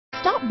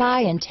Stop by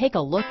and take a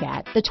look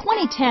at the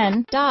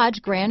 2010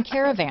 Dodge Grand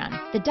Caravan.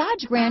 The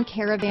Dodge Grand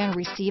Caravan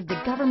received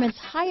the government's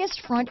highest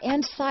front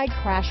and side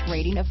crash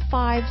rating of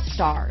 5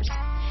 stars.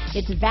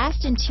 Its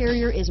vast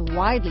interior is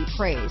widely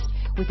praised,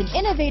 with an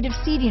innovative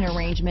seating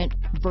arrangement,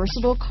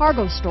 versatile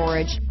cargo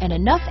storage, and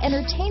enough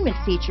entertainment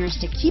features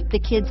to keep the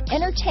kids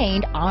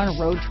entertained on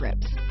road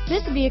trips.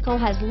 This vehicle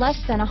has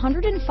less than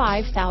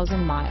 105,000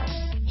 miles.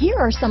 Here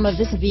are some of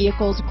this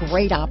vehicle's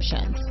great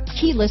options: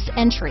 keyless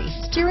entry,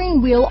 steering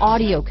wheel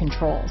audio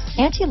controls,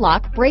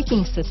 anti-lock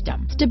braking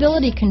system,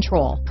 stability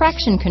control,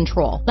 traction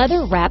control,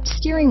 leather-wrapped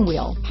steering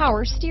wheel,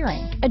 power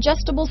steering,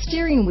 adjustable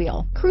steering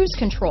wheel, cruise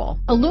control,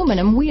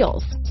 aluminum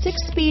wheels,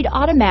 6-speed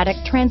automatic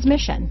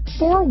transmission,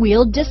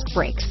 4-wheel disc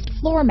brakes,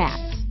 floor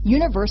mats,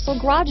 universal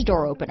garage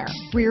door opener,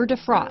 rear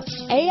defrost,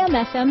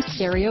 AM/FM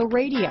stereo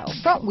radio,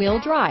 front wheel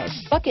drive,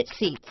 bucket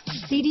seats,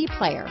 CD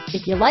player.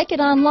 If you like it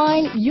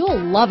online, you'll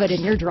love it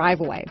in your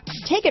driveway.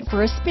 Take it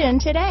for a spin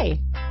today.